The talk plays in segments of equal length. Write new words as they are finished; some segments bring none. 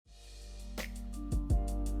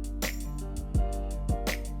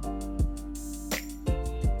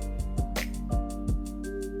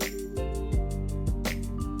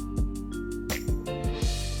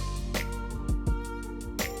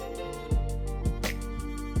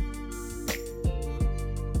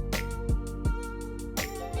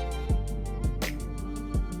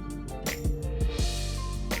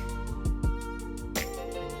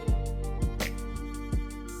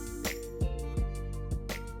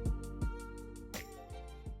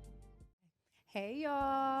Hey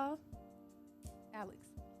y'all. Alex.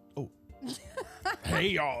 Oh. Hey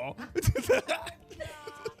y'all.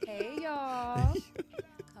 Hey y'all.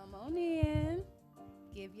 Come on in.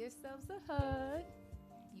 Give yourselves a hug.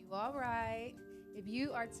 You all right. If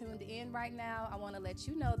you are tuned in right now, I want to let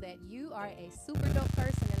you know that you are a super dope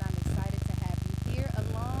person and I'm excited to have you here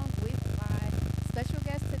along with my special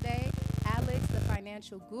guest today, Alex, the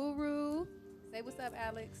Financial Guru. Say what's up,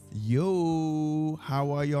 Alex. Yo,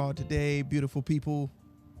 how are y'all today, beautiful people?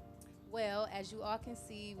 Well, as you all can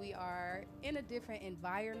see, we are in a different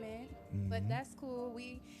environment, but that's cool.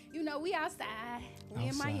 We outside. We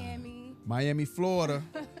in Miami. Miami, Florida.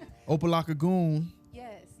 Opalakagoon.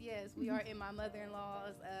 Yes, we are in my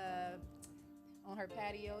mother-in-law's on her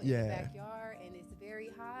patio in the backyard, and it's very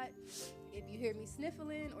hot. If you hear me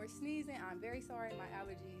sniffling or sneezing, I'm very sorry. My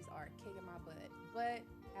allergies are kicking my butt. But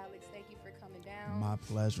Alex, thank you for coming down. My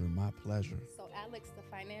pleasure, my pleasure. So Alex, the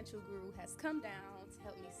Financial Guru, has come down to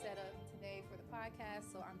help me set up today for the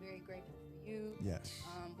podcast. So I'm very grateful for you. Yes.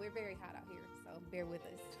 We're very hot out here, so bear with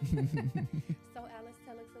us. So Alex,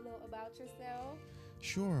 tell us a little about yourself.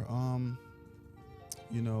 Sure.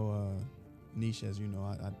 Niche, as you know,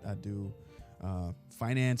 I do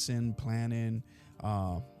financing, planning.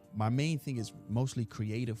 My main thing is mostly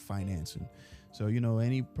creative financing. So,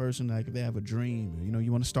 any person, like, if they have a dream,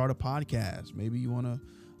 you want to start a podcast, maybe you want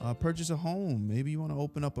to purchase a home, maybe you want to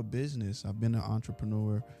open up a business. I've been an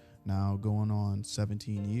entrepreneur now going on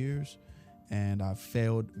 17 years, and I've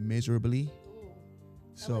failed miserably.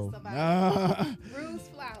 So, bruised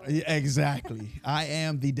flower. Yeah, exactly. I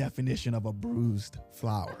am the definition of a bruised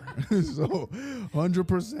flower. So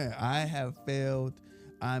 100%. I have failed.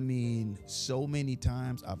 I mean, so many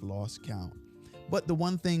times I've lost count. But the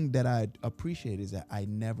one thing that I appreciate is that I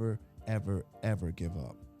never, ever, ever give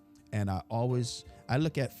up. And I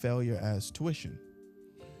look at failure as tuition.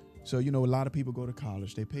 So, a lot of people go to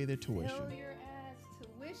college, they pay their tuition. Failure as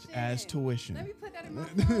tuition. As tuition. Let me put that in my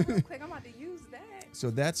phone real quick. I'm about to use that.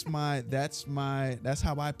 So that's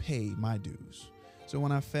how I pay my dues. So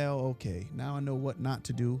when I fail, okay, now I know what not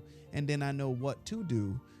to do, and then I know what to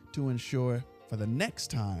do to ensure for the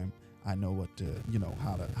next time I know what to,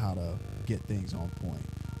 how to get things on point.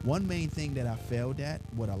 One main thing that I failed at,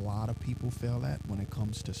 what a lot of people fail at when it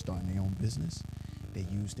comes to starting their own business, they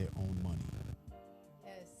use their own money.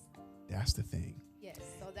 Yes. That's the thing. Yes,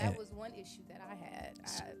 so that was one issue that I had.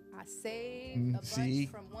 I saved a bunch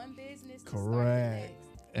from one business to start the next.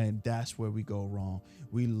 And that's where we go wrong.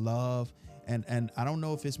 We love, and I don't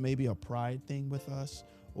know if it's maybe a pride thing with us,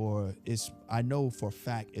 or I know for a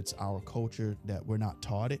fact it's our culture that we're not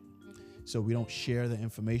taught it. So we don't share the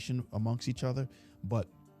information amongst each other, but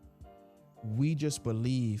we just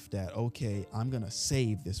believe that, okay, I'm going to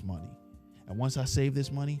save this money. And once I save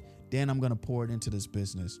this money, then I'm going to pour it into this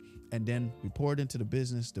business. And then we pour it into the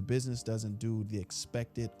business doesn't do the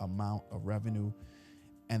expected amount of revenue.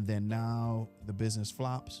 And then now the business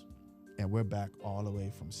flops and we're back all the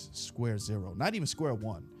way from square zero. Not even square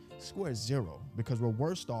one, square zero, because we're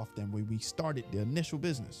worse off than when we started the initial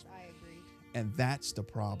business. I agree. And that's the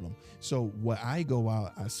problem. So when I go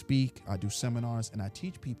out, I speak, I do seminars, and I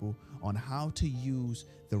teach people on how to use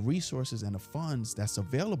the resources and the funds that's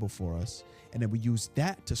available for us. And then we use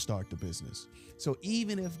that to start the business. So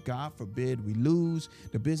even if, God forbid, we lose,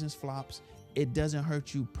 the business flops, it doesn't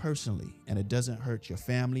hurt you personally, and it doesn't hurt your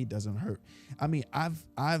family, doesn't hurt. I mean,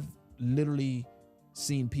 I've literally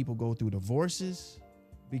seen people go through divorces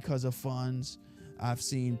because of funds. I've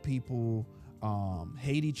seen people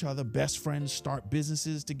hate each other. Best friends start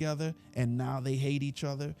businesses together, and now they hate each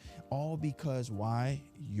other. All because why?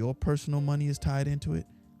 Your personal money is tied into it.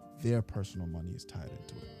 Their personal money is tied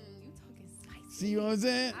into it. You talking spicy. See what I'm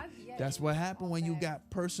saying? Yes, that's what happened when you got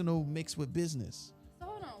personal mixed with business. So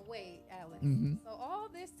hold on, wait, Alex. So all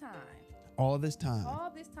this time, all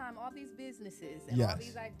these businesses and all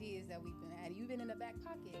these ideas that we've been at, you've been in the back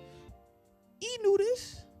pocket. He knew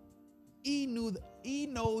this. He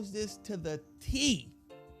knows this to the T.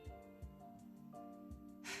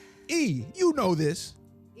 E, you know this.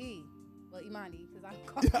 E, well, Imani, because I'm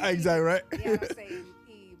calling exactly right. Yeah, I'm saying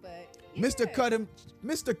E, but yeah.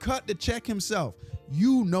 Mr. Cut the check himself.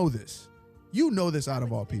 You know this. You know this out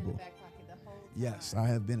of all people. In the back pocket the whole time. Yes, I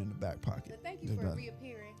have been in the back pocket. But thank you for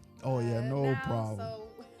reappearing. Oh yeah, no problem. So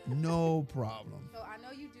no problem. So I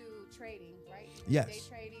know you do trading, right? Yes, day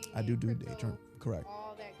trading. I do crypto, day trading. Correct.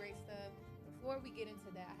 All that great stuff. Before we get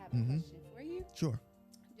into that, I have a question for you. Sure.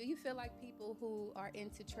 Do you feel like people who are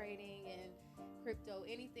into trading and crypto,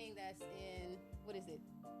 anything that's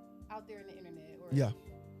out there in the internet or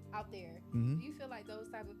out there, do you feel like those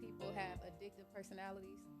type of people have addictive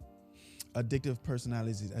personalities? Addictive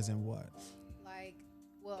personalities as in what?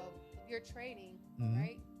 well, if you're trading, Mhm.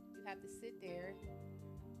 right? You have to sit there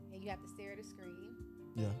and you have to stare at a screen.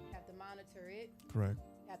 Yeah. You have to monitor it. Correct.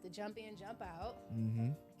 You have to jump in, jump out. Mm-hmm.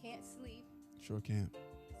 You can't sleep. Sure can.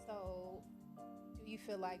 So, do you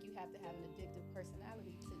feel like you have to have an addictive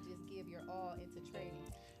personality to just give your all into trading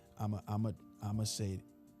I'm a say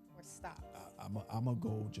or stop? I'm gonna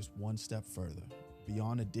go just one step further.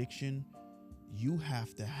 Beyond addiction, you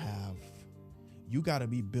got to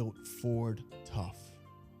be built Ford tough.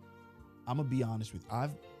 I'm gonna be honest with you.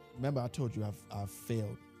 Remember I told you I've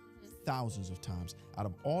failed thousands of times. Out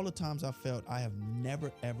of all the times I've failed, I have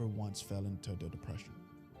never ever once fell into the depression.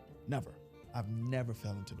 Never. I've never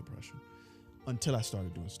fell into depression until I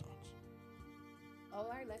started doing stocks. All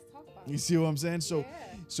right, let's talk about You it. see what I'm saying? So,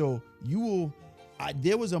 Yeah. so you will.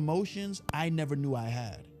 There was emotions I never knew I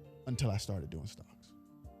had until I started doing stocks.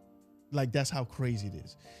 Like that's how crazy it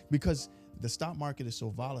is, because the stock market is so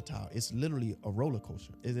volatile. It's literally a roller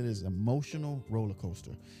coaster. It is an emotional roller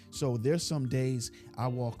coaster. So there's some days I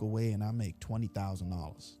walk away and I make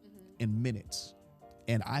 $20,000 in minutes,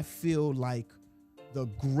 and I feel like the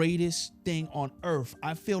greatest thing on earth.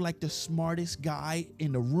 I feel like the smartest guy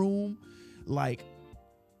in the room. Like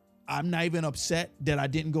I'm not even upset that I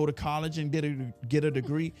didn't go to college and get a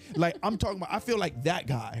degree. Like I'm talking about, I feel like that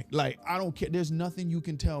guy. Like I don't care. There's nothing you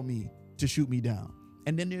can tell me to shoot me down.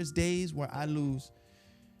 And then there's days where I lose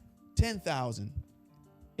 10,000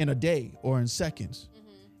 in a day or in seconds.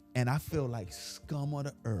 And I feel like scum of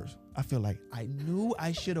the earth. I feel like I knew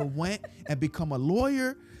I should have went and become a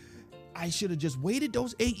lawyer. I should have just waited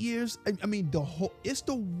those 8 years. I mean, it's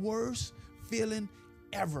the worst feeling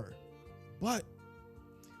ever. But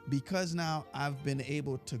because now I've been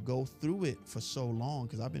able to go through it for so long,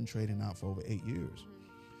 because I've been trading out for over 8 years.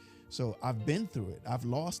 So I've been through it. I've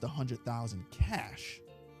lost 100,000 cash.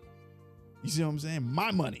 You see what I'm saying?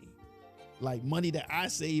 My money, like money that I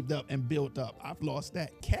saved up and built up. I've lost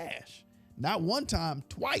that cash. Not one time,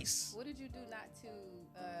 twice. What did you do not to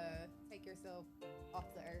take yourself off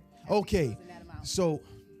the earth? Okay, so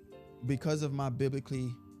because of my biblical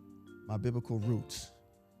roots,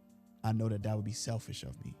 I know that would be selfish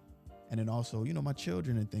of me. And then also, my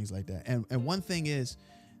children and things like that. And one thing is,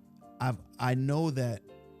 I know that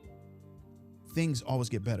things always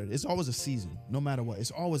get better. It's always a season, no matter what.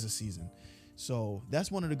 It's always a season. So that's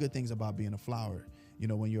one of the good things about being a flower.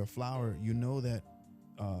 When you're a flower, you know that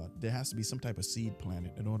there has to be some type of seed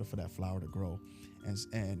planted in order for that flower to grow.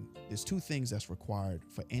 And there's two things that's required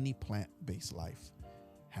for any plant-based life.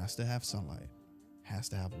 Has to have sunlight, has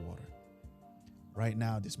to have water. Right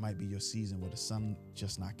now, this might be your season where the sun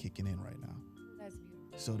just not kicking in right now. That's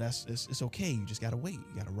beautiful. So it's okay. You just got to wait.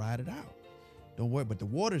 You got to ride it out. Don't worry. But the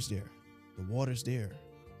water's there. The water's there.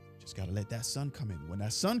 Just got to let that sun come in. When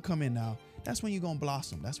that sun come in now, that's when you're going to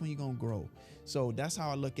blossom. That's when you're going to grow. So that's how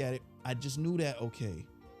I look at it. I just knew that, okay,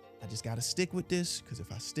 I just got to stick with this, because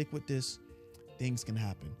if I stick with this, things can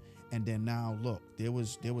happen. And then now, look, there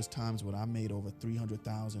was times when I made over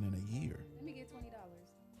 $300,000 in a year. Let me get $20.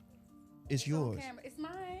 It's yours. It's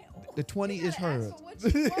mine. The 20 is hers. Ask for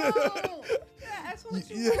what you want. Ask for what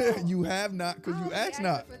you want. You have not, because you asked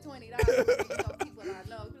not. For $20. People I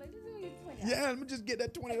know be like, "Just give me $20." Yeah, let me just get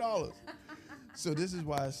that $20. So this is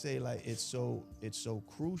why I say, like, it's so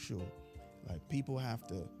crucial. Like, people have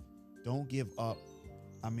to, don't give up.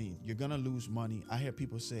 I mean, you're gonna lose money. I hear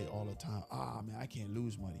people say all the time, man, I can't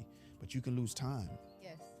lose money, but you can lose time.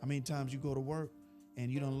 Yes. How many times you go to work and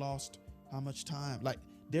you done lost how much time? Like,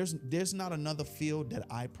 there's not another field that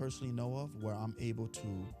I personally know of where I'm able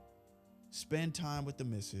to spend time with the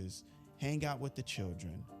missus, hang out with the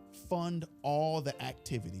children, fund all the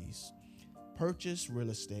activities, purchase real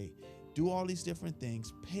estate, do all these different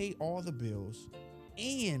things, pay all the bills,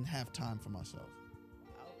 and have time for myself.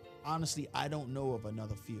 Honestly, I don't know of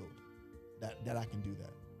another field that I can do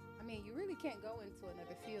that. I mean, you really can't go into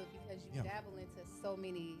another field because you dabble into so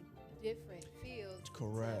many different fields.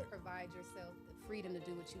 Correct. To provide yourself the freedom to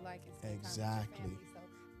do what you like and spend Exactly. time with your family.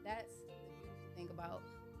 So that's the beautiful thing about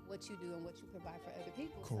what you do and what you provide for other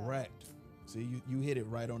people. Correct. So. See, you hit it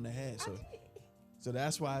right on the head. So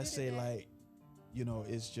that's why I say, like,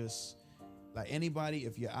 it's just like anybody,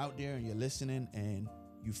 if you're out there and you're listening and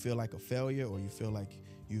you feel like a failure or you feel like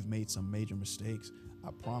you've made some major mistakes, I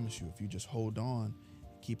promise you, if you just hold on,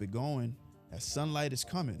 keep it going, that sunlight is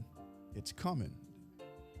coming. It's coming.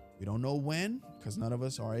 We don't know when, because none of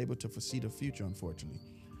us are able to foresee the future, unfortunately.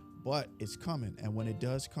 But it's coming. And when it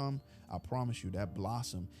does come, I promise you, that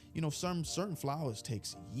blossom, certain flowers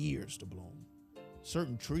takes years to bloom.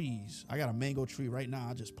 Certain trees, I got a mango tree right now,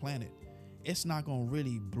 I just planted. It's not going to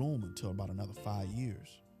really bloom until about another 5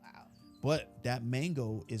 years. Wow. But that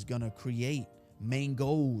mango is going to create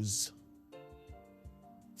mangoes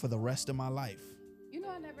for the rest of my life. You know,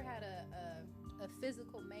 I never had a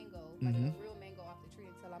physical mango, like a real mango off the tree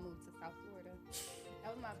until I moved to South Florida.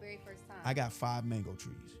 That was my very first time. I got 5 mango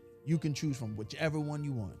trees. You can choose from whichever one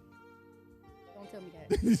you want. Don't tell me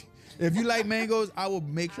that. If you like mangoes, I will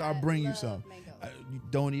make sure I bring you some. Mangoes. You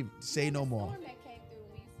don't even say no more. The storm that came through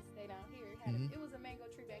when we used to stay down here, it was a mango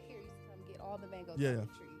tree back here. You used to come get all the mangoes Yeah. off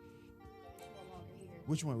the tree. It's no longer here.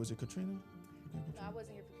 Which one was it? Katrina? No, I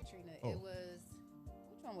wasn't here for Katrina. Oh. It was,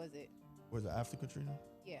 which one was it? Was it after Katrina?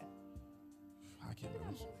 Yeah. I can't When did I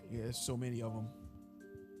remember. move here? Yeah, it's so many of them.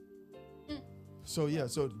 So yeah,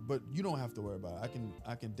 but you don't have to worry about it.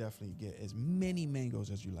 I can definitely get as many mangoes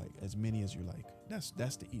as you like, as many as you like. That's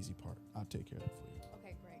the easy part. I'll take care of it for you.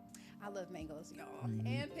 Okay, great. I love mangoes, y'all, and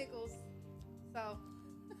pickles. So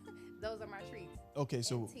those are my treats. Okay,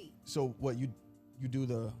 so And tea. so what you do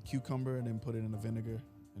the cucumber and then put it in the vinegar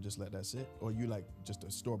and just let that sit, or you like just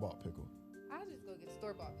a store-bought pickle? I just go get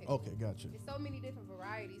store-bought pickles. Okay, gotcha. There's so many different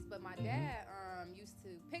varieties, but my dad used to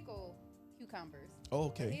pickle cucumbers. Oh,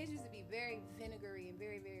 And okay, his used to be very vinegary and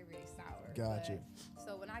very, very, very sour. Gotcha. But,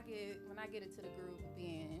 so when I get into the groove of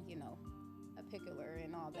being, a pickler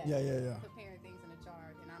and all that, Yeah. preparing things in a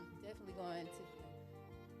jar, then I'm definitely going to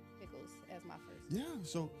do pickles as my first. Yeah,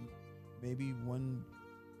 so maybe one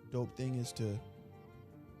dope thing is to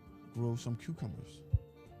grow some cucumbers,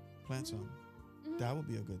 plant some. That would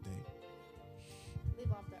be a good thing.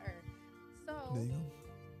 Live off the earth. So There you go.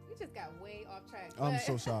 we just got way off track. I'm but-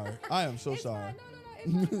 so sorry. I am so It's sorry.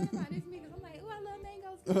 fine. No. It's fine. It's me because I'm like, oh, I love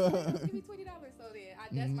mangoes. Give me $20. So then,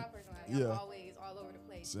 that's my personality. Yeah. I'm always all over the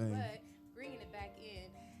place. Same. But bringing it back in,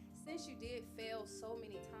 since you did fail so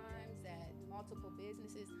many times at multiple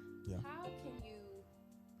businesses, Yeah. how can you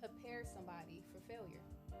prepare somebody for failure?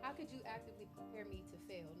 How could you actively prepare me to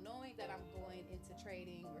fail, knowing that I'm going into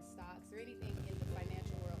trading or stocks or anything in the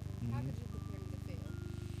financial world? How could you prepare me to fail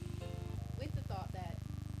with the thought that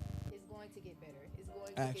it's going to get better, it's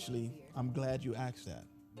going to Actually, get easier? I'm glad you asked that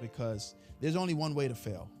because there's only one way to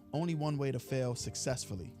fail. Only one way to fail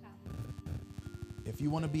successfully. How? If you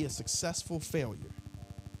want to be a successful failure.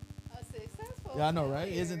 A successful Yeah, I know, right?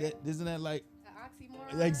 failure. Isn't that like An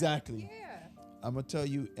oxymoron? Exactly. Yeah. I'm gonna tell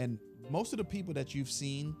you, and most of the people that you've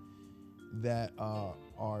seen that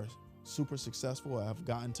are super successful or have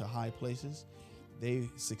gotten to high places, they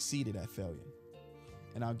succeeded at failure.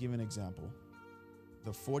 And I'll give an example.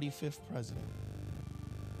 The 45th president,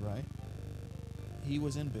 right? He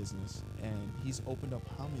was in business and he's opened up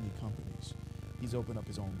how many companies? He's opened up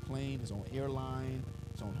his own plane, his own airline,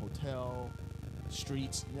 his own hotel,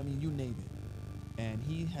 streets, I mean, you name it. And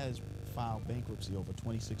he has filed bankruptcy over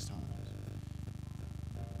 26 times.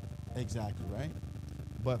 Exactly, right?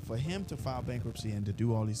 But for him to file bankruptcy and to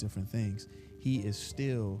do all these different things, he is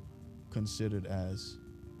still considered as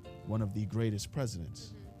one of the greatest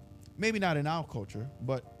presidents. Maybe not in our culture,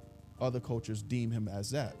 but other cultures deem him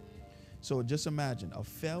as that. So just imagine a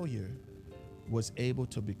failure was able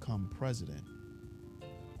to become president.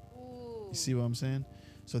 Ooh. You see what I'm saying?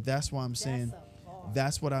 So that's why I'm saying That's a bar.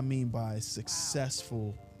 that's what I mean by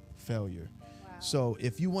successful failure. Wow. So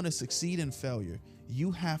if you want to succeed in failure,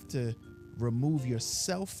 you have to remove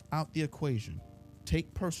yourself out the equation.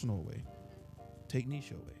 Take personal away. Take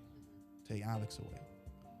Nisha away. Take Alex away.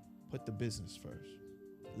 Put the business first.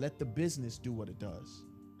 Let the business do what it does.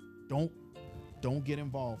 Don't get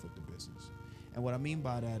involved with the business. And what I mean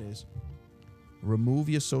by that is remove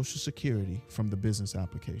your social security from the business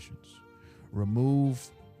applications. Remove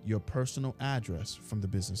your personal address from the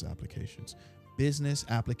business applications. Business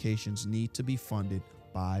applications need to be funded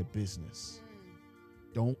by business.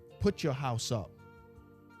 Don't put your house up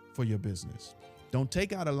for your business. Don't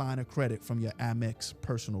take out a line of credit from your Amex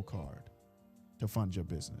personal card to fund your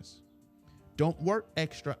business. Don't work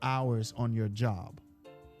extra hours on your job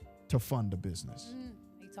to fund the business.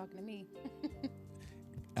 You talking to me?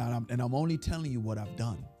 And I'm only telling you what I've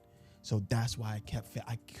done. So that's why I kept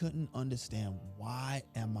I couldn't understand why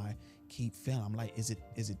am I keep failing. I'm like, is it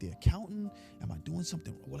the accountant? Am I doing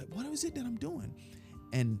something? Like, what is it that I'm doing?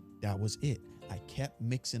 And that was it. I kept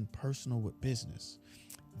mixing personal with business.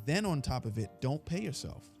 Then on top of it, don't pay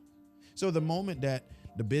yourself. So the moment that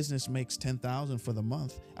the business makes 10,000 for the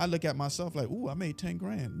month, I look at myself like, ooh, I made 10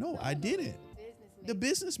 grand. No, I didn't. The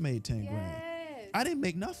business made 10 grand. Yes. I didn't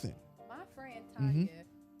make nothing. My friend Tanya,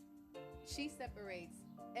 she separates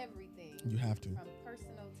everything. You have to. From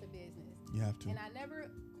personal to business. You have to. And I never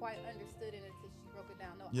quite understood it until she broke it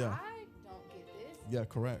down. No, Yeah. I don't get this. Yeah,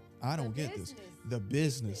 correct. I don't get this. The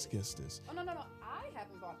business gets this. Oh, no. I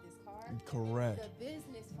haven't bought this car. Correct. The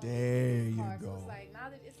business funded There this you car. go. So it's like, now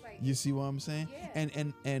that it's like, You see what I'm saying? Yeah.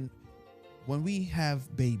 And when we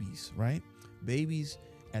have babies, right? Babies,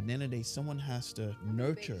 at the end of the day, someone has to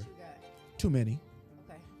nurture. Babies you got? Too many,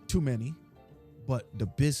 Okay. too many. But the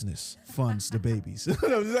business funds the babies.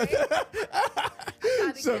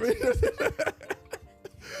 Sorry.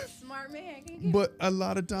 Smart man. Can you get But a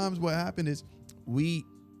lot of times what happens is when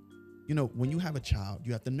you have a child,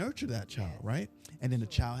 you have to nurture that child, right? And then the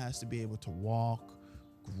child has to be able to walk,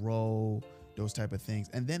 grow, those type of things.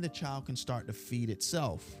 And then the child can start to feed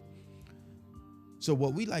itself. So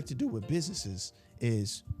what we like to do with businesses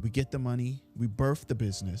is we get the money, we birth the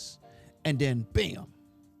business, and then bam,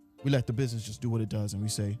 we let the business just do what it does. And we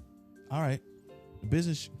say, all right, the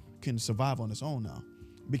business can survive on its own now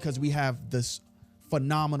because we have this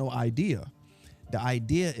phenomenal idea. The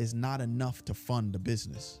idea is not enough to fund the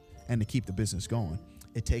business and to keep the business going.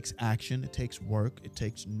 It takes action, it takes work, it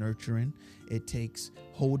takes nurturing, it takes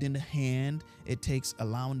holding the hand, it takes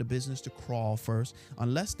allowing the business to crawl first.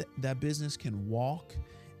 Unless that business can walk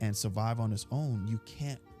and survive on its own, you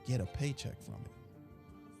can't get a paycheck from it.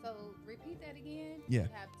 So repeat that again. Yeah. You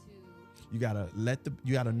have to.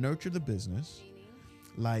 You gotta nurture the business. Meaning?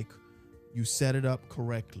 Like you set it up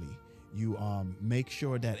correctly. You make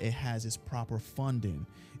sure that it has its proper funding.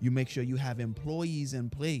 You make sure you have employees in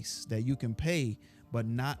place that you can pay, but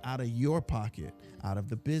not out of your pocket, out of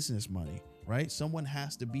the business money, right? Someone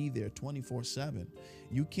has to be there 24/7.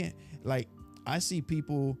 You can't, like, I see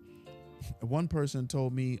people, one person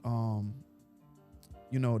told me,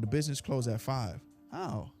 the business closed at 5.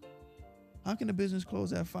 How? How can the business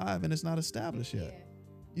close at 5 and it's not established yet? Yeah.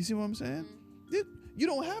 You see what I'm saying? You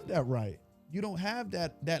don't have that right. You don't have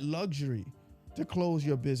that luxury to close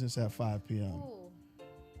your business at 5 p.m. Ooh.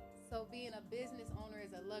 So being a business owner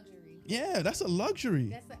is a luxury. Yeah, that's a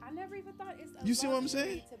luxury. I never even thought it's a You see what I'm luxury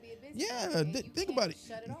saying? To be a business Yeah, owner, and you think can't about it.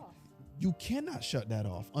 Shut it off. You cannot shut that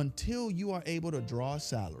off until you are able to draw a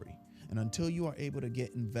salary and until you are able to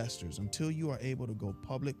get investors, until you are able to go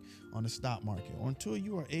public on the stock market, or until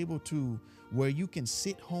you are able to where you can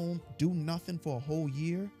sit home, do nothing for a whole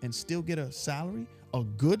year and still get a salary, a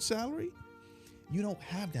good salary. You don't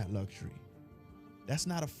have that luxury. That's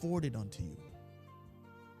not afforded unto you.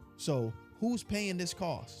 So who's paying this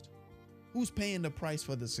cost? Who's paying the price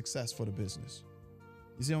for the success for the business?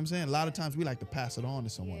 You see what I'm saying? A lot of times we like to pass it on to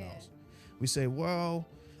someone else. We say, well,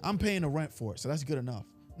 I'm paying the rent for it, so that's good enough.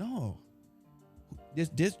 No.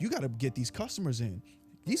 You got to get these customers in.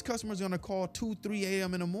 These customers are going to call 2, 3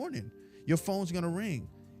 a.m. in the morning. Your phone's going to ring.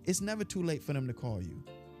 It's never too late for them to call you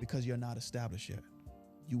because you're not established yet.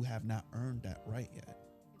 You have not earned that right yet.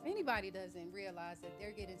 If anybody doesn't realize that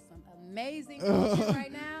they're getting some amazing coaching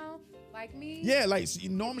right now, like me. Yeah, like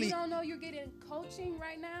normally. If you don't know you're getting coaching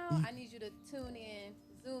right now, I need you to tune in,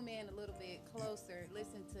 zoom in a little bit closer,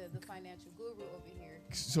 listen to the Financial Guru over here.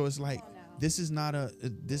 So it's like, this is not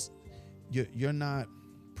you're not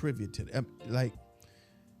privy to it. Like,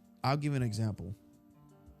 I'll give an example.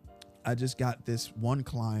 I just got this one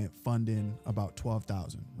client funding about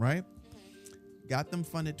 $12,000, right? Got them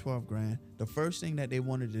funded $12,000. The first thing that they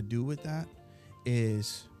wanted to do with that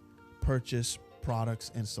is purchase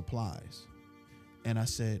products and supplies. And I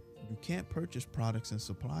said, you can't purchase products and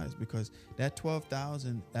supplies because that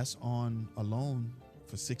 $12,000, that's on a loan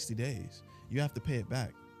for 60 days. You have to pay it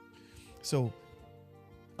back. So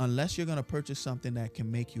unless you're going to purchase something that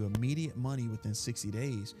can make you immediate money within 60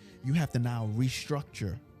 days, you have to now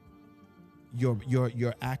restructure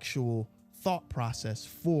your actual thought process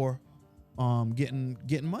for getting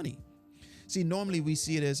money. See, normally we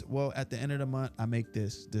see it as, well, at the end of the month, I make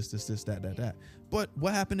this, that. But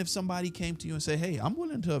what happened if somebody came to you and say, hey, I'm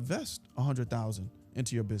willing to invest $100,000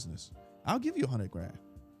 into your business. I'll give you $100,000,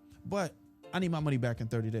 but I need my money back in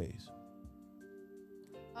 30 days.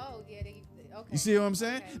 Oh, yeah. Okay. You see what I'm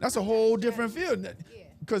saying? Okay. That's a whole different field. Yeah.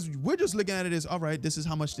 Because we're just looking at it as, all right, this is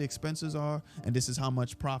how much the expenses are, and this is how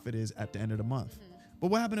much profit is at the end of the month. Mm-hmm.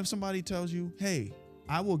 But what happens if somebody tells you, hey,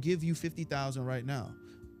 I will give you $50,000 right now,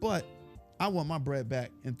 but I want my bread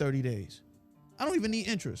back in 30 days. I don't even need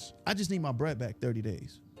interest. I just need my bread back 30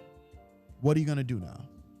 days. What are you going to do now?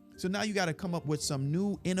 So now you got to come up with some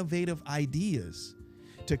new innovative ideas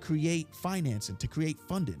to create financing, to create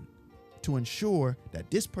funding, to ensure that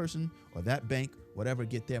this person or that bank, whatever,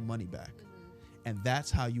 get their money back. And that's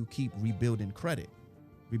how you keep rebuilding credit,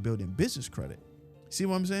 rebuilding business credit. See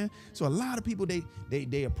what I'm saying? So a lot of people,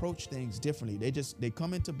 they approach things differently. They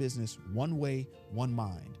come into business one way, one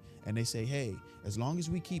mind. And they say, hey, as long as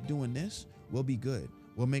we keep doing this, we'll be good.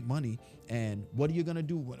 We'll make money. And what are you going to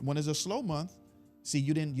do when there's a slow month? See,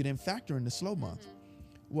 you didn't factor in the slow month.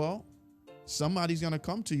 Well, somebody's going to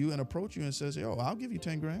come to you and approach you and says, yo, I'll give you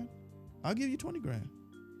 $10,000. I'll give you $20,000.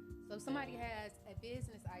 So if somebody has a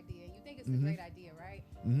business idea and you think it's a Mhm. great idea, right?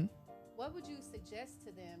 Hmm. What would you suggest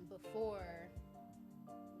to them before,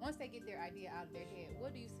 once they get their idea out of their head,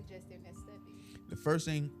 what do you suggest their next step is? The first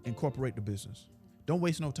thing, incorporate the business. Don't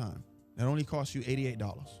waste no time. It only costs you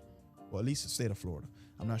 $88. Well, at least the state of Florida.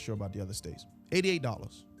 I'm not sure about the other states.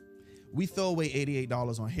 $88. We throw away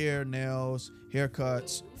 $88 on hair, nails,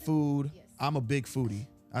 haircuts, food. Yes. I'm a big foodie.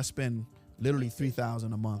 I spend literally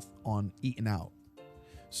 $3,000 a month on eating out.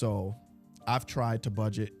 So I've tried to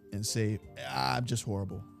budget and say, I'm just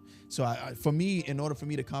horrible. So for me, in order for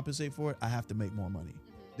me to compensate for it, I have to make more money.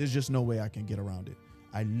 There's just no way I can get around it.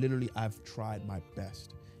 I've tried my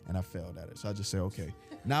best and I failed at it. So I just say, okay,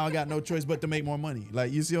 now I got no choice but to make more money.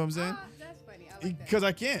 Like, you see what I'm saying? That's funny. I like that. Because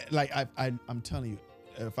I can't. Like, I'm telling you,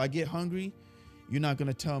 if I get hungry, you're not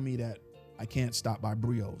gonna tell me that I can't stop by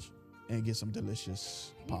Brio's and get some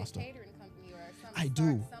delicious You need pasta. a catering company or some, I start do.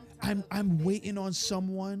 some type I'm of I'm business. waiting on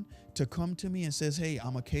someone to come to me and says, "Hey,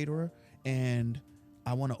 I'm a caterer and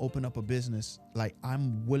I want to open up a business. Like,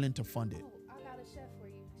 I'm willing to fund it." Oh, I got a chef for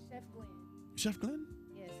you, Chef Glenn. Chef Glenn,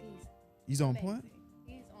 Yes, he's on amazing. point.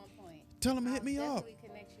 He's on point. Tell him to I'll hit me up. definitely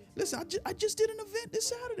connect you to Listen, him. I just did an event this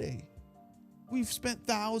Saturday. We've spent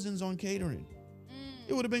thousands on catering.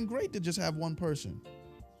 It would have been great to just have one person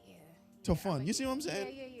Yeah. to fund. You see what I'm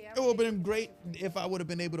saying? Yeah. It would have been great if I would have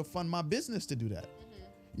been able to fund my business to do that.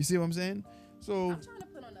 You see what I'm saying? So, I'm trying to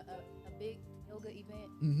put on a big yoga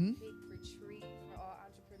event, Mhm. big retreat for all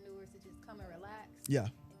entrepreneurs to just come and relax. yeah,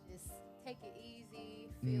 And just take it easy,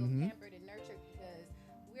 feel Mhm. pampered and nurtured, because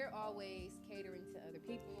we're always catering to other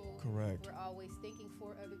people. correct. We're always thinking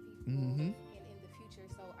for other people Mhm. and in the future.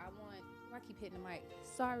 So I keep hitting the mic.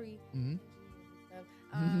 Sorry. Mhm. Stuff.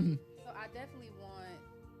 So I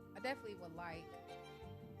definitely would like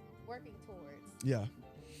working towards. Yeah,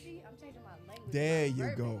 See, I'm changing my language. there my you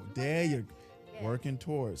verbiage. go. You like There that? you Yes. working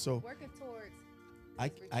towards. So Working towards. I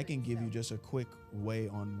this can retreat. give you So, just a quick way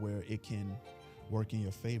on where it can work in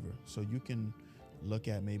your favor. So you can look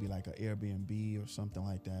at maybe like an Airbnb or something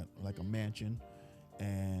like that, like a mansion,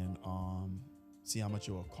 and see how much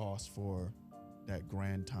it will cost for that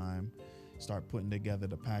grand time. Start putting together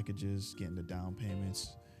the packages, getting the down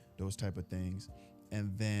payments, those type of things,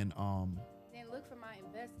 and then then look for my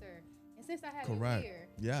investor. And since I have correct. you here,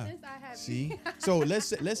 Yeah. since I have See, you, so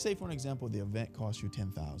let's say for an example, the event costs you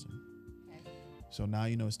 $10,000. Okay. So now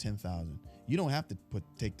you know it's 10,000. You don't have to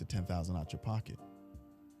take the 10,000 out your pocket.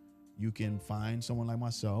 You can find someone like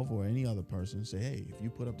myself or any other person. Say, hey, if you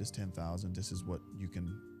put up this 10,000, this is what you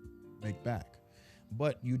can make back.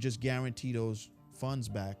 But you just guarantee those funds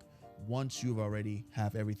back once you've already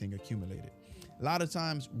have everything accumulated. A lot of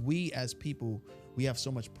times, we as people, we have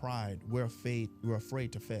so much pride. We're afraid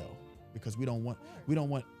to fail because we don't want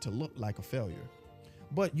to look like a failure.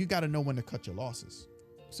 But you got to know when to cut your losses.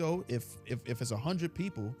 So if it's 100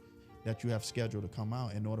 people that you have scheduled to come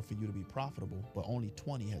out in order for you to be profitable, but only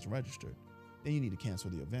 20 has registered, then you need to cancel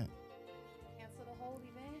the event. Cancel the whole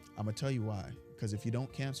event. I'm gonna tell you why. Because if you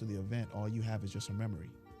don't cancel the event, all you have is just a memory.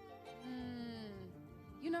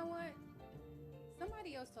 You know what?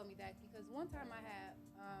 Somebody else told me that, because one time I had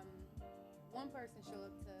one person show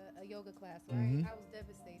up to a yoga class, right? Mhm. I was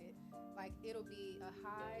devastated. Like, it'll be a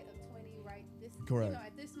high of 20 right this Correct.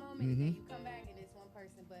 at this moment, and then you come back and it's one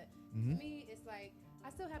person. But Mhm. to me, it's like I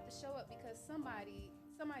still have to show up because somebody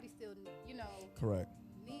still, Correct.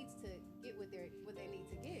 needs to get what they need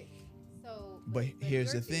to get. So But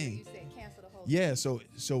here's your the theory, thing. you said cancel the whole Yeah, thing.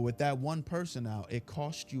 so with that one person now, it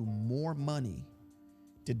cost you more money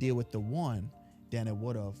to deal with the one than it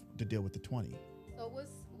would have to deal with the 20. So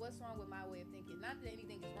what's wrong with my way of thinking? Not that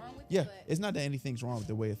anything is wrong with Yeah, it, but it's not that anything's wrong with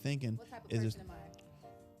the way of thinking. what type of It's person just am I?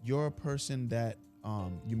 you're a person that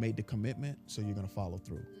you made the commitment, so you're gonna follow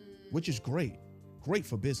through, which is great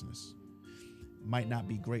for business. Might not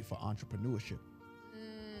be great for entrepreneurship.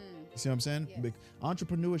 You see what I'm saying? Yes.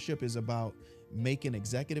 Entrepreneurship is about making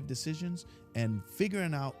executive decisions and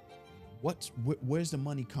figuring out where's the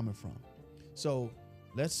money coming from. So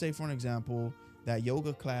let's say, for an example, that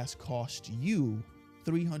yoga class cost you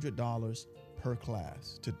 $300 per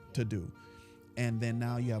class to do. And then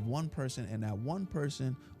now you have one person, and that one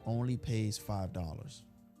person only pays $5.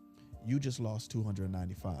 You just lost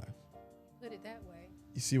 $295. Put it that way.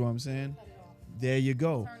 You see what I'm saying? Cut it off. There you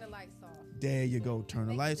go. Turn the lights off. There you go. Turn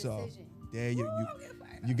the Make a lights off. decision. There you Woo, I'm getting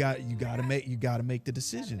fired you up. got you got to make the Gotta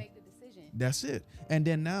decision. make the decision. That's it. And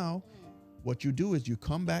then now what you do is you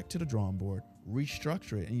come back to the drawing board,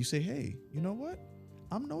 restructure it, and you say, hey, you know what?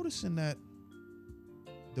 I'm noticing that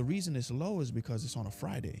the reason it's low is because it's on a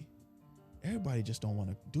Friday. Everybody just don't want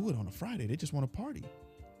to do it on a Friday. They just want to party.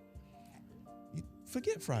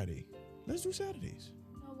 Forget Friday. Let's do Saturdays.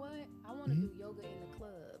 You know what? what? I want to do yoga in the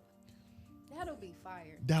club. That'll be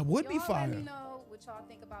fire. That would be Y'all fire. let me know what y'all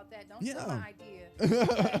think about that. Don't steal Yeah. my idea.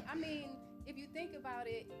 But, I mean, if you think about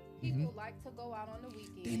it, people like to go out on the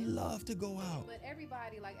weekend. They love to go out. But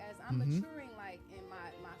everybody, like, as I'm maturing, like, and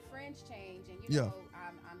my friends change, and Yeah.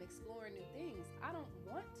 I'm exploring new things. I don't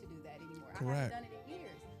want to do that anymore. I Correct. haven't done it in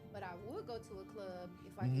years. But I would go to a club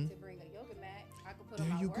if I get to bring a yoga mat. I could put There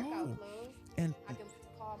on my you workout go. clothes. And I can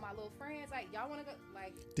call my little friends, like, y'all want to go?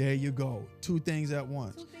 Like, there you go. Two things at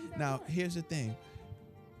once. two things at Now, once. here's the thing.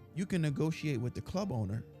 You can negotiate with the club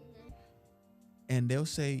owner, and they'll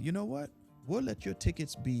say, you know what? We'll let your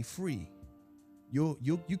tickets be free. You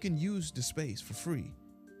can use the space for free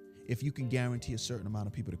if you can guarantee a certain amount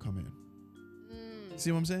of people to come in.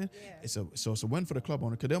 See what I'm saying? Yeah. It's a win for the club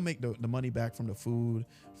owner because they'll make the money back from the food,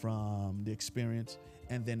 from the experience,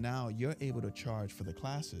 and then now you're able to charge for the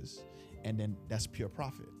classes, and then that's pure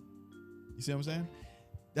profit. You see what I'm saying?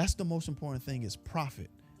 That's the most important thing is profit.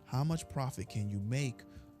 How much profit can you make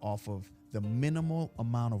off of the minimal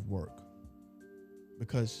amount of work?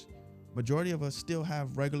 Because majority of us still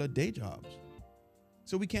have regular day jobs.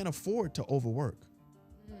 So we can't afford to overwork.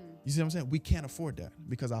 You see what I'm saying? We can't afford that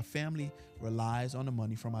because our family relies on the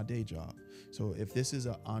money from our day job. So if this is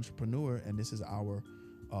an entrepreneur and this is our,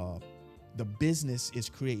 the business is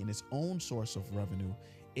creating its own source of revenue,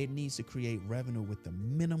 it needs to create revenue with the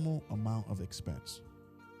minimal amount of expense.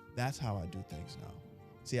 That's how I do things now.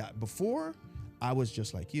 See, before I was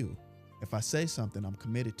just like you. If I say something, I'm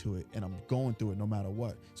committed to it and I'm going through it no matter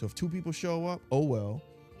what. So if two people show up, oh well.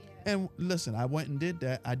 Yeah. And listen, I went and did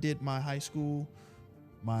that. I did my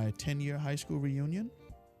 10-year high school reunion,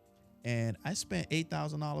 and I spent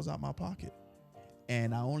 $8,000 out my pocket,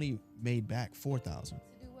 and I only made back $4,000. To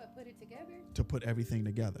do what? Put it together? To put everything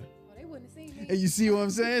together. Oh, they wouldn't have seen me. And you see what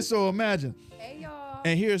I'm saying? So imagine. Hey, y'all.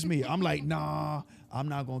 And here's me. I'm like, nah, I'm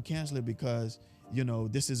not going to cancel it because, you know,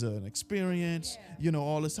 this is an experience, you know,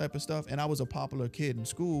 all this type of stuff. And I was a popular kid in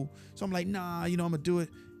school. So I'm like, nah, you know, I'm going to do it.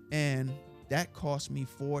 And that cost me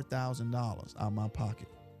 $4,000 out of my pocket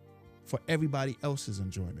for everybody else's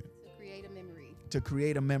enjoyment. To create a memory. To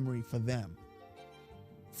create a memory for them.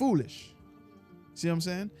 Foolish. See what I'm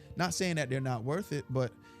saying? Not saying that they're not worth it,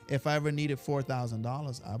 but if I ever needed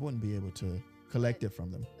 $4,000, I wouldn't be able to collect it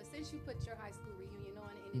from them. But since you put your high school reunion on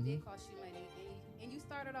and it did cost you money, and you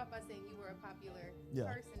started off by saying you were a popular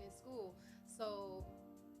person in school, so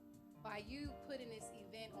by you putting this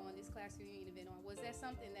event on, this class reunion event on, was that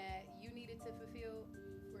something that you needed to fulfill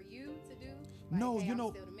for you to do? Like, No, hey, you I'm know,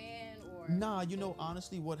 still the man, or nah, you know,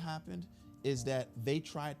 honestly, what happened is that they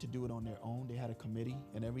tried to do it on their own. They had a committee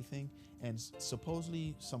and everything, and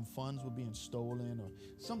supposedly some funds were being stolen or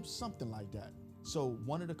something like that. So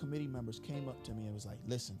one of the committee members came up to me and was like,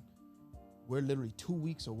 listen, we're literally 2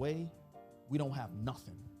 weeks away. We don't have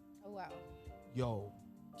nothing. Oh, wow. Yo,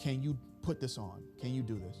 can you put this on? Can you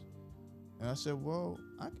do this? And I said, well,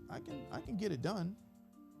 I can get it done.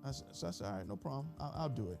 So I said, all right, no problem. I'll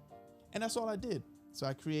do it. And that's all I did. So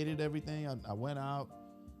I created everything. I went out.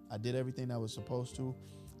 I did everything I was supposed to.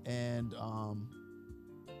 And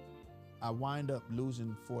I wind up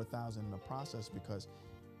losing $4,000 in the process because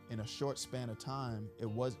in a short span of time, it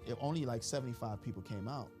only like 75 people came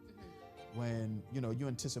out when, you know, you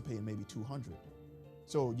anticipated maybe 200.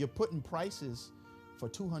 So you're putting prices for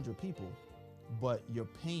 200 people, but you're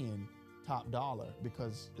paying top dollar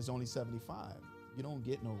because it's only 75. You don't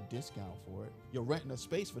get no discount for it. You're renting a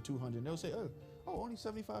space for 200 and they'll say, oh, only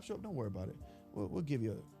 75 show up. Don't worry about it. We'll give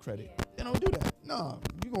you a credit. Yeah. They don't do that. No,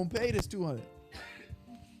 you're going to pay this 200.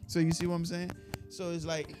 So you see what I'm saying? So it's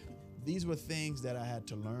like, these were things that I had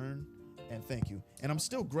to learn, and thank you. And I'm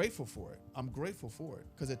still grateful for it. I'm grateful for it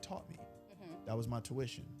because it taught me. That was my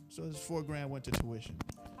tuition. So it's $4,000 went to tuition.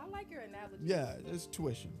 I like your analogy. Yeah, it's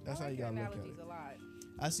tuition. That's how you gotta look at it. A lot.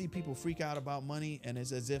 I see people freak out about money, and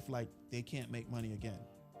it's as if like they can't make money again.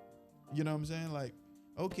 You know what I'm saying? Like,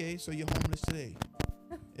 okay, so you're homeless today.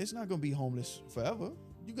 It's not gonna be homeless forever.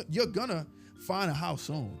 You're gonna find a house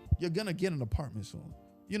soon. You're gonna get an apartment soon.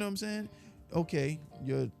 You know what I'm saying? Okay,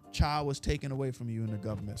 your child was taken away from you in the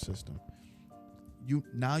government system.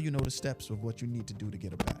 Now you know the steps of what you need to do to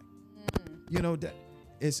get it back. You know, that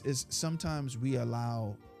is sometimes we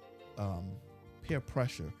allow peer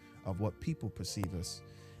pressure of what people perceive us,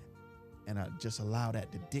 and I just allow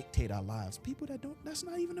that to dictate our lives. People that's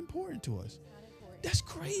not even important to us. That's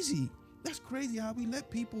crazy. That's crazy how we let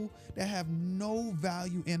people that have no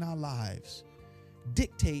value in our lives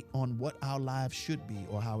dictate on what our lives should be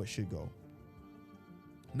or how it should go.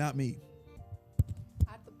 Not me.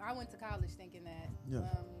 I went to college thinking that, Yeah.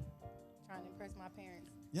 trying to impress my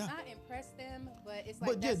parents. Yeah. not impress them, but it's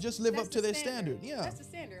like But yeah, just live that's up to the their standard. Yeah. That's the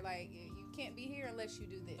standard. Like you can't be here unless you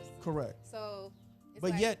do this. Correct. So, it's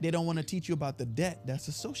But like, yet they don't want to teach you about the debt that's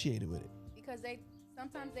associated with it. because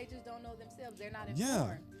sometimes they just don't know themselves. They're not Yeah.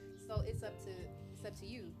 informed. So it's up to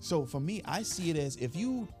you. So for me, I see it as if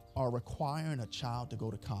you are requiring a child to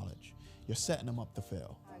go to college, you're setting them up to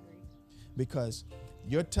fail. I agree. Because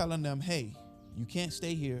you're telling them, hey, you can't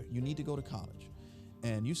stay here. You need to go to college.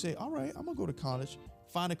 And you say, all right, I'm going to go to college,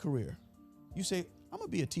 find a career. You say, I'm going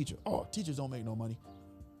to be a teacher. Oh, teachers don't make no money.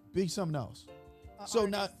 Be something else. So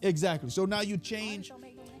now, exactly. So now you change. Don't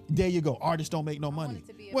make no money. There you go. Artists don't make no money. wanted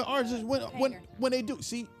to be a- Well, artists, painter. when they do,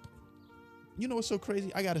 see, you know what's so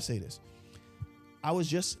crazy? I got to say this.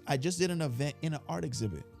 I just did an event in an art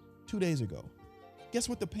exhibit 2 days ago. Guess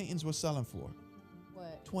what the paintings were selling for?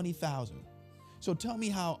 What? $20,000. So tell me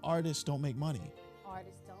how artists don't make money.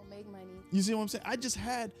 Artists don't make money. You see what I'm saying? I just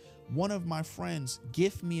had one of my friends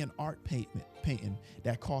gift me an art painting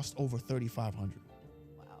that cost over $3,500.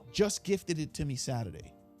 Wow. Just gifted it to me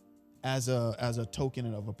Saturday as a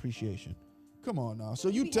token of appreciation. Come on now. So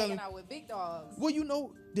you be telling hanging out with big dogs. well, you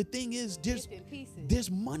know, the thing is Gifting pieces.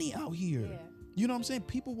 there's money out here. Yeah. You know what I'm saying?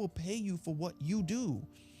 People will pay you for what you do.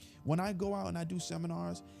 When I go out and I do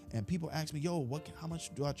seminars and people ask me, yo, how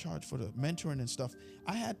much do I charge for the mentoring and stuff?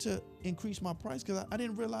 I had to increase my price because I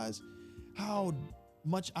didn't realize how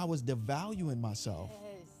much I was devaluing myself.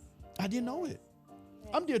 Yes. I didn't know it.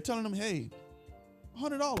 Yes. I'm there telling them, hey,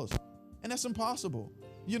 $100. And that's impossible.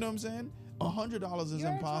 You know what I'm saying? $100 is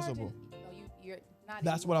You're impossible. charging- no, you're not.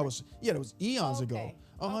 That's what I anymore. was, yeah, it was eons ago. Okay.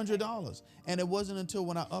 $100. And it wasn't until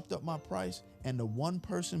when I upped up my price and the one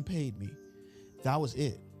person paid me, that was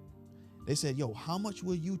it. They said, yo, how much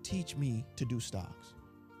will you teach me to do stocks?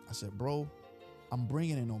 I said, bro, I'm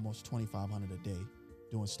bringing in almost $2,500 a day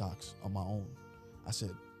doing stocks on my own. I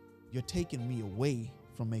said, you're taking me away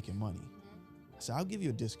from making money. I said, I'll give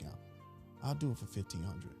you a discount. I'll do it for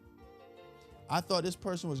 $1,500. I thought this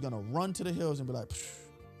person was going to run to the hills and be like,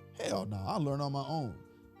 hell no, I'll learn on my own.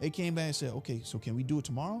 They came back and said, okay, so can we do it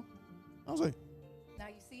tomorrow? I was like, Now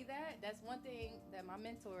you see that? That's one thing that my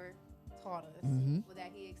mentor taught us. Mhm.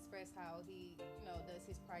 That he expressed how he, does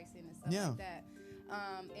his pricing and stuff Yeah. like that.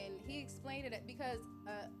 And he explained it because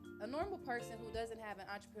a normal person who doesn't have an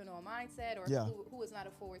entrepreneurial mindset or Yeah. who is not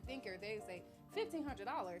a forward thinker, they say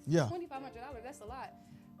 $1,500, Yeah. $2,500. That's a lot.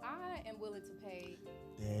 I am willing to pay.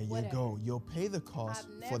 there you Whatever. go. You'll pay the cost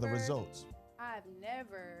for the results. I've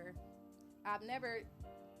never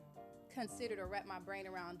considered or wrapped my brain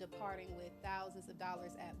around departing with thousands of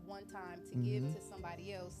dollars at one time to give to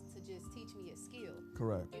somebody else to just teach me a skill,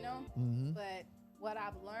 Correct. you know? Mm-hmm. But what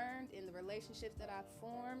I've learned in the relationships that I've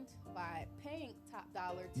formed by paying top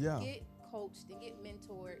dollar to Yeah. get coached and get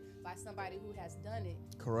mentored by somebody who has done it,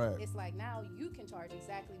 Correct. it's like now you can charge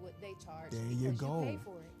exactly what they charge. There you because go. pay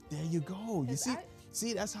for it. There you go. You 'Cause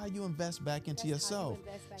see, that's how you invest back into That's how you yourself.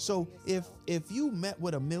 invest back So into yourself. if you met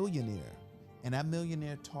with a millionaire and that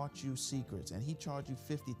millionaire taught you secrets and he charged you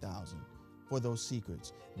 $50,000 for those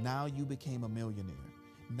secrets, now you became a millionaire.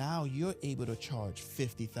 Now you're able to charge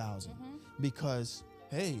 $50,000 because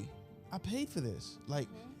hey, I paid for this. Like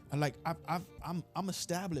I'm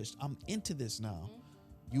established. I'm into this now.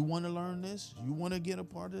 You want to learn this? You want to get a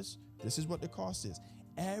part of this? This is what the cost is.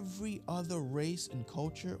 Every other race and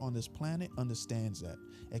culture on this planet understands that,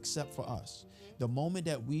 except for us. The moment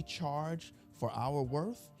that we charge for our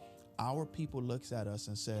worth, our people looks at us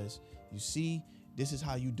and says, you see, this is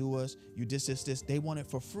how you do us. You this. They want it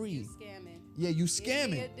for free. You scamming. Yeah, you Give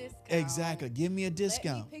me scamming. a discount. Exactly. Give me a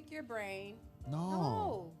discount. Let me pick your brain.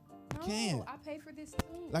 No. No, can't. I pay for this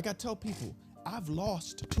too. Like I tell people, I've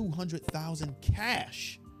lost 200,000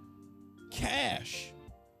 cash.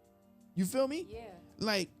 You feel me? Yeah.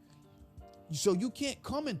 Like, so you can't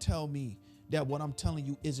come and tell me that what I'm telling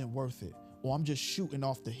you isn't worth it, or I'm just shooting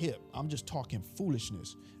off the hip. I'm just talking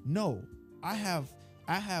foolishness. No, I have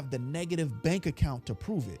the negative bank account to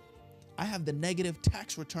prove it. I have the negative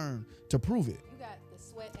tax return to prove it. You got the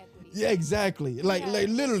sweat equity. Yeah, exactly. Like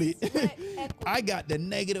literally, sweat equity. I got the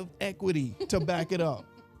negative equity to back it up.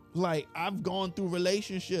 Like I've gone through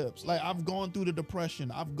relationships. Like I've gone through the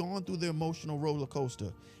depression. I've gone through the emotional roller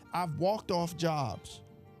coaster. I've walked off jobs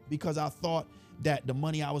because I thought that the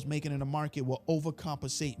money I was making in the market will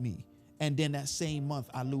overcompensate me. And then that same month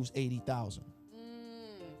I lose 80,000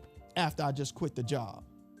 after I just quit the job.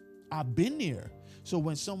 I've been there. So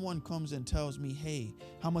when someone comes and tells me, hey,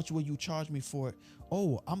 how much will you charge me for it?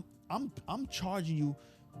 Oh, I'm charging you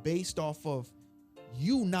based off of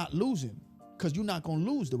you not losing, because you're not going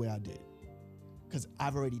to lose the way I did, because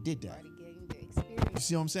I've already did that. Already getting the experience. You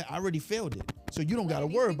see what I'm saying? I already failed it. So you don't got to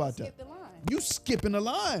These worry people about that. skip the line. You skipping the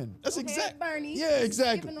line. That's Go ahead, exact. Bernie. Yeah,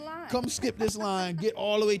 exactly. Skipping the line. Come skip this line. Get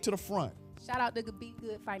all the way to the front. Shout out to Be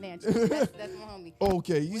Good Financial. That's my homie.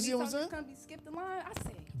 Okay, you When see he what I'm told me saying? to come skip the line, I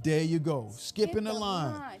said, There you go. skip Skipping the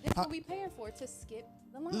line. That's what we paying for, to skip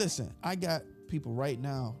the line. Listen, I got people right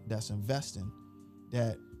now that's investing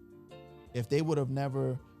that if they would have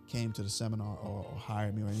never came to the seminar or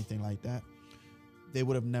hired me or anything like that, they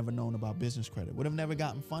would have never known about business credit, would have never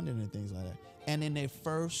gotten funded and things like that. And in their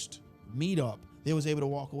first meetup, they was able to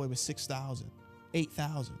walk away with $6,000,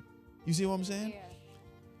 $8,000. You see what I'm saying? Yeah.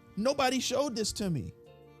 Nobody showed this to me.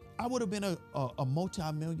 I would have been a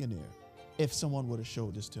multi-millionaire if someone would have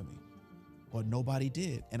showed this to me, but nobody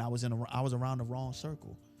did. And I was around the wrong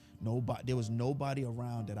circle. There was nobody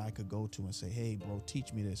around that I could go to and say, hey, bro,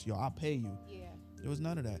 teach me this. Yo, I'll pay you. Yeah. There was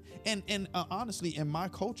none of that. And honestly, in my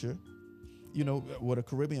culture, you know, with a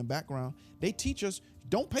Caribbean background, they teach us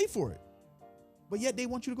don't pay for it, but yet they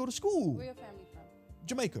want you to go to school. Where your family from?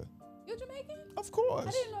 Jamaica. You Jamaican? Of course.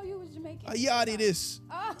 I didn't know you was Jamaican. Yeah, it is.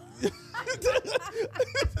 Oh.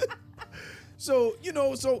 So, you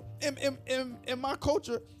know, so in my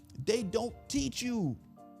culture, they don't teach you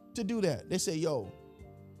to do that. They say, yo,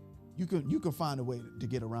 you can find a way to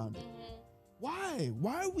get around it. Why?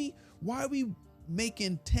 Why are we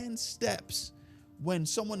making 10 steps when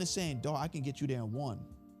someone is saying, dog, I can get you there in one.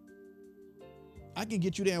 I can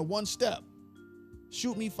get you there in one step.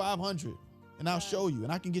 Shoot me 500 and I'll show you.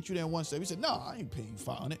 And I can get you there in one step. He said, no, I ain't paying you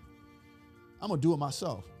 500. I'm going to do it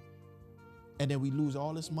myself. And then we lose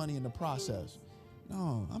all this money in the process.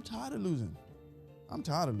 No, I'm tired of losing. I'm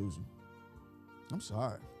I'm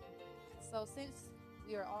sorry. So since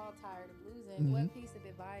we are all tired of losing, what piece of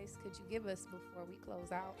advice could you give us before we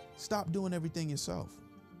close out? Stop doing everything yourself.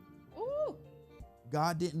 Ooh.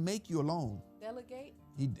 God didn't make you alone. Delegate?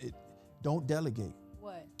 Don't delegate.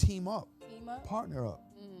 What? Team up. Team up? Partner up.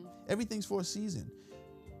 Everything's for a season.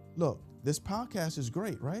 Look, this podcast is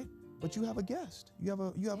great, right? But you have a guest. You have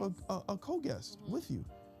a co-guest with you.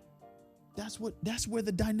 That's where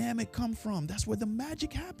the dynamic come from. That's where the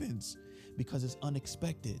magic happens, because it's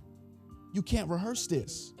unexpected. You can't rehearse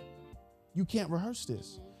this.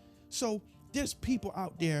 So there's people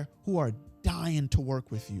out there who are dying to work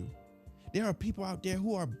with you. There are people out there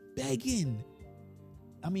who are begging.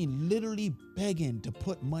 I mean, literally begging to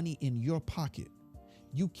put money in your pocket.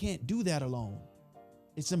 You can't do that alone.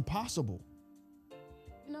 It's impossible.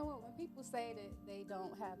 You know what? When people say that they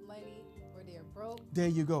don't have money or they're broke, There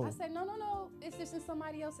you go. I say, no. It's just in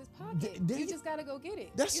somebody else's pocket. You just got to go get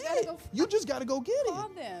it. That's you it. You just got to go get it. Call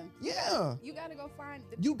them. Yeah. You got to go find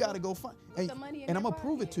the You got to go find. with the money in And I'm their going to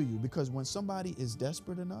prove it pocket. to you, because when somebody is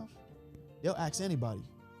desperate enough, they'll ask anybody.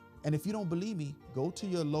 And if you don't believe me, go to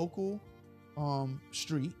your local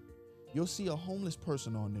street. You'll see a homeless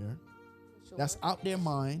person on there. Sure. That's out their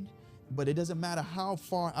mind, but it doesn't matter how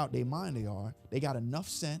far out their mind they are. They got enough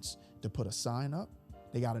sense to put a sign up.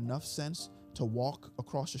 They got enough sense to walk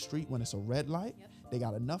across the street when it's a red light. Yep. They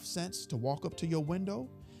got enough sense to walk up to your window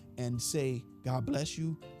and say, God bless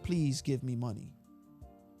you, please give me money.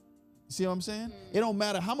 See what I'm saying? It don't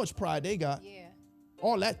matter how much pride they got. Yeah.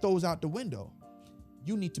 All that throws out the window.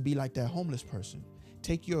 You need to be like that homeless person.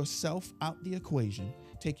 Take yourself out the equation.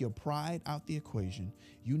 Take your pride out the equation.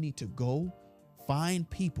 You need to go find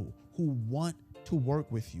people who want to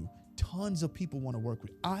work with you. Tons of people want to work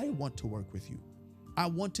with you. I want to work with you. I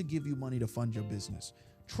want to give you money to fund your business.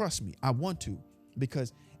 Trust me, I want to,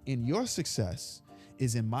 because in your success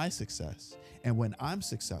is in my success. And when I'm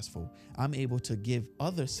successful, I'm able to give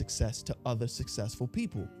other success to other successful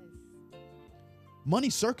people. Money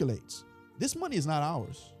circulates. This money is not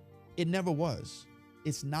ours. It never was.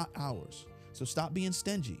 It's not ours. So stop being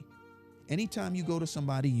stingy. Anytime you go to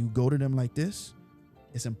somebody, you go to them like this,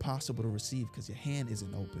 it's impossible to receive because your hand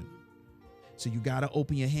isn't open. So you got to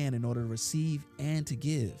open your hand in order to receive and to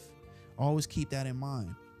give. Always keep that in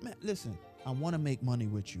mind. Man, listen, I want to make money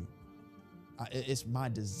with you. It's my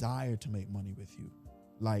desire to make money with you.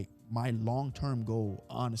 Like, my long-term goal,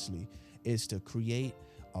 honestly, is to create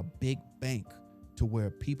a big bank to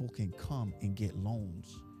where people can come and get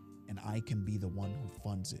loans, and I can be the one who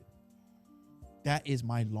funds it. That is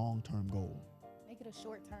my long-term goal. Make it a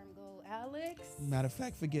short-term goal, Alex. Matter of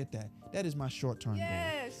fact, forget that. That is my short-term goal.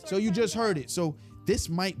 Yes, So you short-term just heard it. So this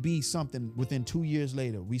might be something within 2 years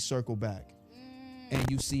later, we circle back and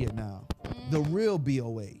you see it now. The real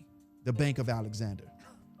BOA, the Bank of Alexander.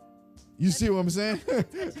 You see what I'm saying?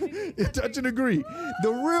 Touch and agree.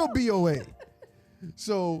 The real BOA.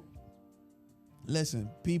 So listen,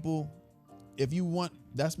 people, if you want,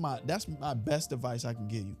 that's my best advice I can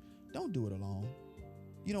give you. Don't do it alone.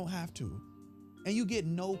 You don't have to. And you get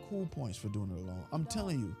no cool points for doing it alone. I'm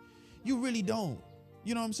telling you, You really don't.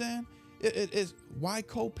 You know what I'm saying? It's why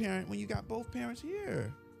co-parent when you got both parents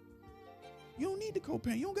here? You don't need to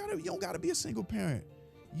co-parent. You don't gotta be a single parent.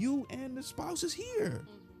 You and the spouse is here.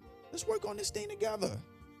 Let's work on this thing together.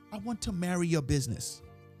 I want to marry your business.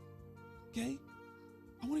 Okay?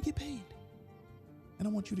 I want to get paid. And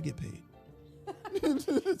I want you to get paid. Alex,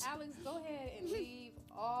 go ahead and leave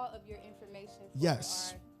all of your information for our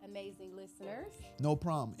amazing listeners. No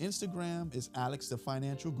problem. Instagram is Alex the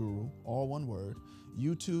Financial Guru, all one word.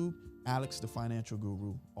 YouTube, Alex the Financial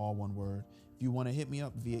Guru, all one word. If you want to hit me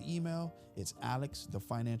up via email, it's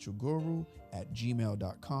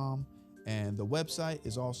alexthefinancialguru@gmail.com. And the website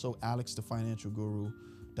is also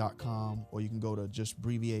alexthefinancialguru.com, or you can go to just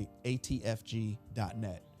abbreviate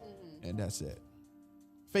atfg.net. And that's it.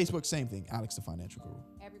 Facebook, same thing, Alex the Financial Guru.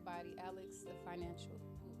 Everybody, Alex the Financial Guru.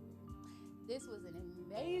 This was an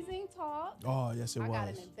amazing talk. Oh, yes, it was. I got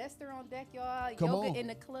an investor on deck, y'all. Come Yoga on. in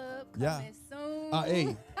the club coming soon.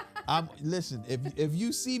 Hey, listen, if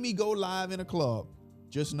you see me go live in a club,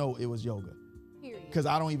 just know it was yoga. Period. Because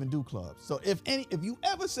I don't even do clubs. So if you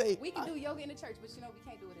ever say we can do yoga in the church, but we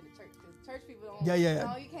can't do it in the church because church people don't. Yeah.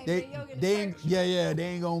 No, you can't do yoga in the church. They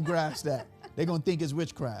ain't gonna grasp that. They gonna think it's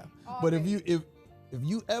witchcraft. But if you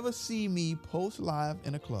ever see me post live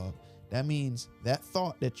in a club, that means that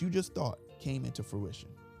thought that you just thought came into fruition.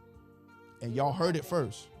 And y'all heard it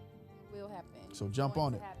first. It will happen. So jump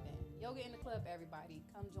on it. Happen. Yoga in the club, everybody.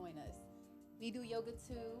 Come join us. We do yoga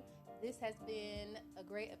too. This has been a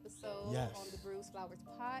great episode on the Bruce Flowers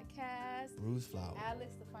podcast. Bruce Flowers.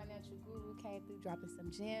 Alex, the Financial Guru, came through dropping some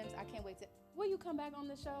gems. I can't wait to. Will you come back on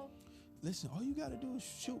the show? Listen, all you gotta do is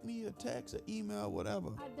shoot me a text, an email,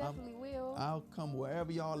 whatever. I definitely will. I'll come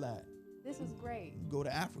wherever y'all at. This was great. Go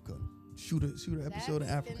to Africa. Shoot an episode in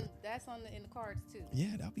Africa. That's in the cards too.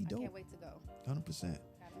 Yeah, that'll be dope. I can't wait to go. 100%.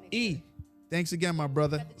 Thanks again, my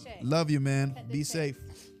brother. Love you, man. Be safe.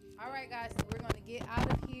 All right, guys. So we're going to get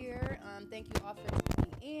out of here. Thank you all for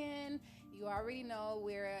tuning in. You already know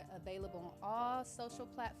we're available on all social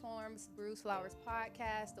platforms. Bruce Flowers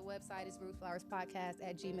Podcast. The website is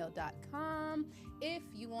bruceflowerspodcast@gmail.com. If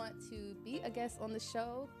you want to be a guest on the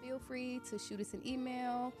show, feel free to shoot us an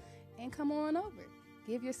email and come on over.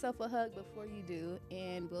 Give yourself a hug before you do,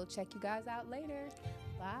 and we'll check you guys out later.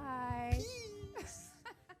 Bye. Peace.